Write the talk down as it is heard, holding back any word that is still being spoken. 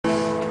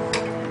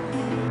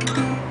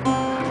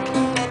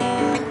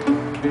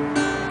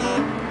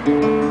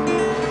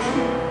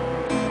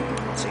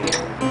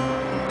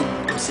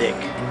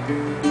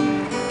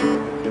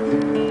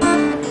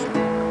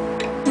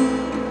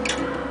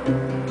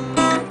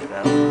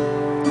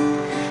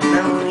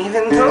Now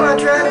even though I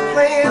try to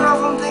play it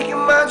off, I'm thinking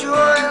about you all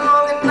night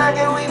long, and I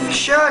can't wait for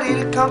shorty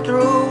to come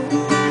through.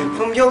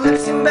 From your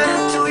lips and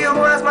back to your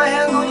eyes, my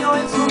hands on your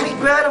hips, on me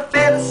grind, I'm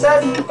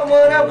fantasizing about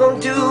what I'm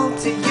gonna do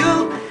to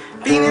you.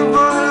 Being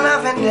involved in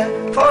love and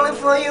then falling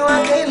for you,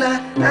 I can't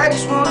lie, I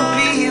just wanna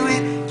be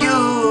with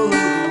you.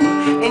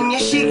 And yeah,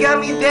 she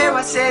got me there,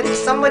 I said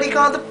somebody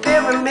call the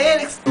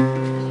paramedics.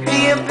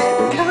 Hurry up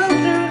and come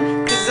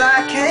through, cause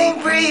I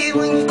can't breathe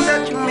when you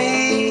touch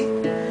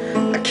me.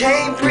 I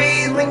can't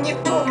breathe when you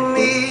hold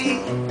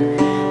me.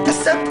 I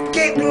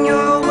suffocate when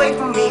you're away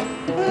from me.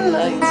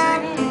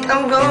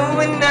 I'm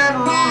going out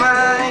of my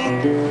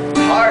mind.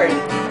 Hard.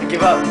 I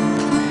give up.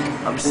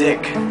 I'm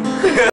sick.